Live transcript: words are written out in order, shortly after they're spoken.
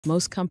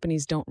Most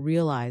companies don't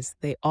realize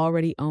they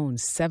already own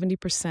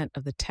 70%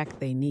 of the tech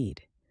they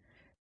need.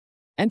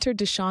 Enter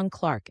Deshaun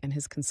Clark and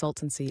his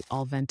consultancy,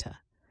 Allventa.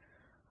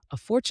 A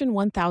Fortune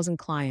 1000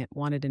 client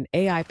wanted an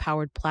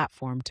AI-powered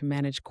platform to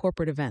manage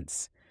corporate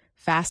events,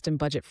 fast and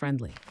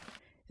budget-friendly.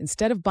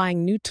 Instead of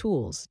buying new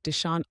tools,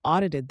 Deshaun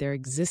audited their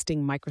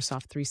existing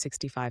Microsoft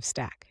 365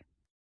 stack.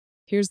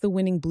 Here's the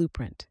winning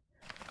blueprint: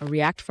 a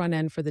React front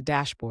end for the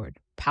dashboard,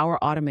 Power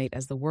Automate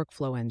as the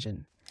workflow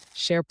engine,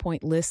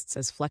 SharePoint lists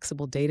as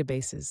flexible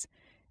databases,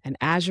 and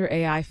Azure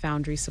AI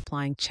Foundry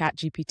supplying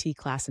ChatGPT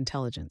class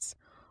intelligence,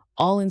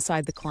 all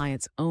inside the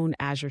client's own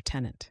Azure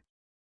tenant.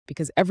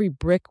 Because every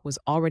brick was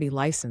already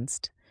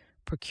licensed,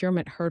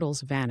 procurement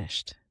hurdles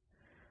vanished.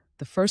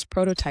 The first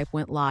prototype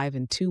went live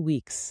in 2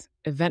 weeks.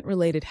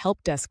 Event-related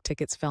help desk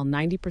tickets fell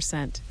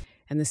 90%,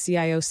 and the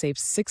CIO saved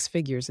 6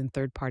 figures in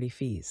third-party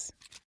fees.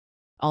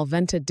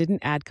 Allventa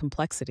didn't add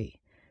complexity.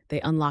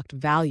 They unlocked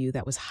value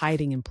that was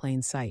hiding in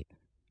plain sight.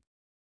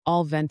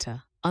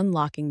 Allventa,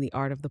 unlocking the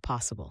art of the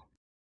possible.